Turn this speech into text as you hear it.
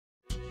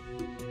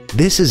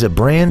This is a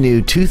brand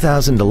new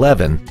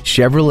 2011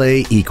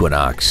 Chevrolet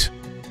Equinox.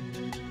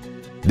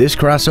 This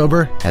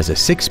crossover has a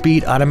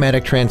 6-speed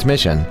automatic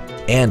transmission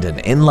and an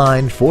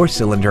inline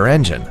 4-cylinder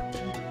engine.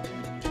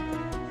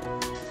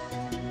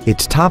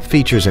 Its top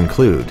features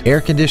include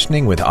air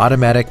conditioning with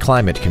automatic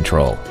climate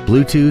control,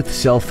 Bluetooth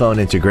cell phone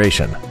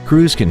integration,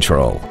 cruise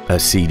control, a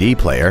CD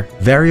player,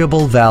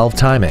 variable valve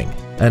timing,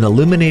 an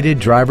illuminated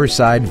driver's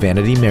side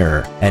vanity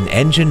mirror, an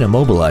engine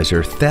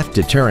immobilizer theft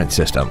deterrent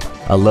system,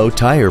 a low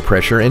tire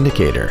pressure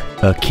indicator,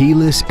 a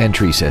keyless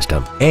entry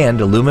system, and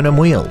aluminum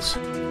wheels.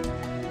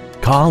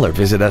 Call or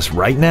visit us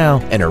right now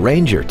and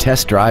arrange your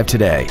test drive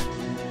today.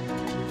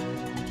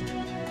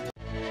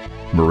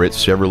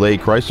 Moritz Chevrolet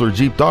Chrysler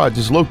Jeep Dodge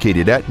is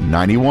located at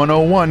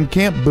 9101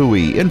 Camp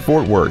Bowie in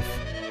Fort Worth.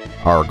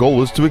 Our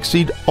goal is to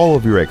exceed all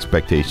of your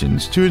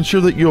expectations to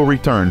ensure that you'll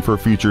return for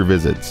future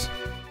visits.